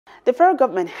The federal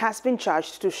government has been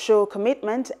charged to show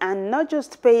commitment and not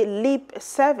just pay lip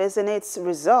service in its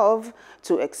resolve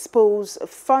to expose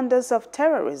funders of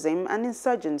terrorism and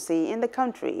insurgency in the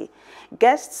country.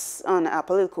 Guests on our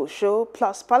political show,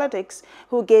 Plus Politics,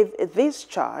 who gave this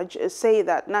charge, say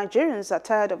that Nigerians are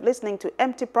tired of listening to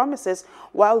empty promises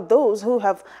while those who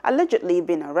have allegedly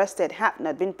been arrested have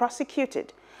not been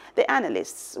prosecuted. The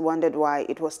analysts wondered why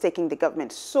it was taking the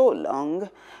government so long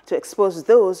to expose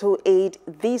those who aid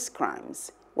these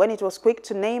crimes, when it was quick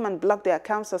to name and block the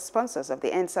accounts of sponsors of the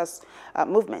NSAS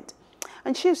movement.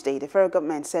 On Tuesday, the federal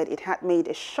government said it had made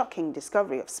a shocking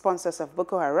discovery of sponsors of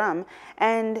Boko Haram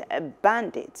and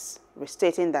bandits,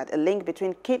 restating that a link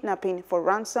between kidnapping for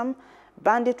ransom,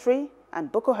 banditry, and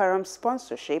Boko Haram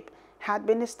sponsorship had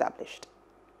been established.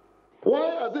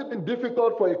 Why has it been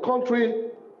difficult for a country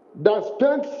that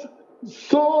spends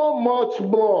so much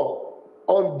more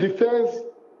on defense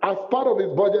as part of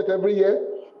its budget every year,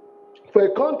 for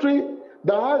a country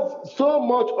that has so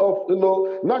much of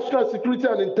national security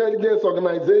and intelligence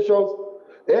organizations,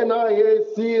 NIA,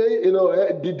 CA,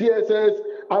 the DSS,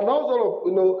 and all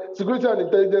sort of security and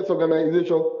intelligence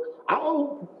organizations?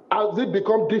 How has it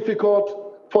become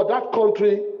difficult for that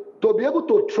country to be able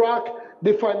to track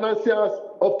the financiers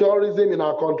of terrorism in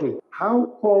our country? How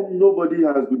come nobody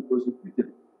has been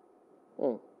prosecuted?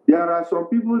 There are some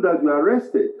people that were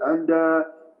arrested, and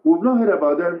we've not heard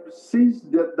about them since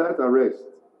that arrest.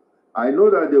 I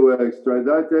know that they were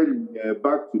extradited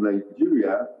back to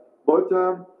Nigeria, but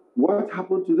what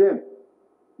happened to them?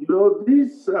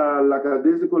 This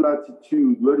lackadaisical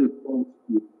attitude when it comes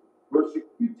to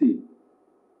prosecuting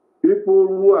people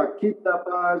who are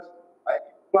kidnappers,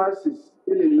 and is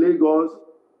still in Lagos,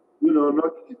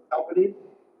 nothing is happening.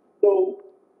 So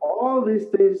all these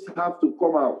things have to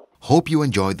come out. Hope you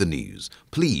enjoyed the news.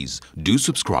 Please do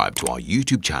subscribe to our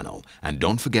YouTube channel and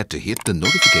don't forget to hit the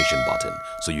notification button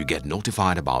so you get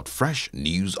notified about fresh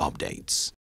news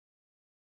updates.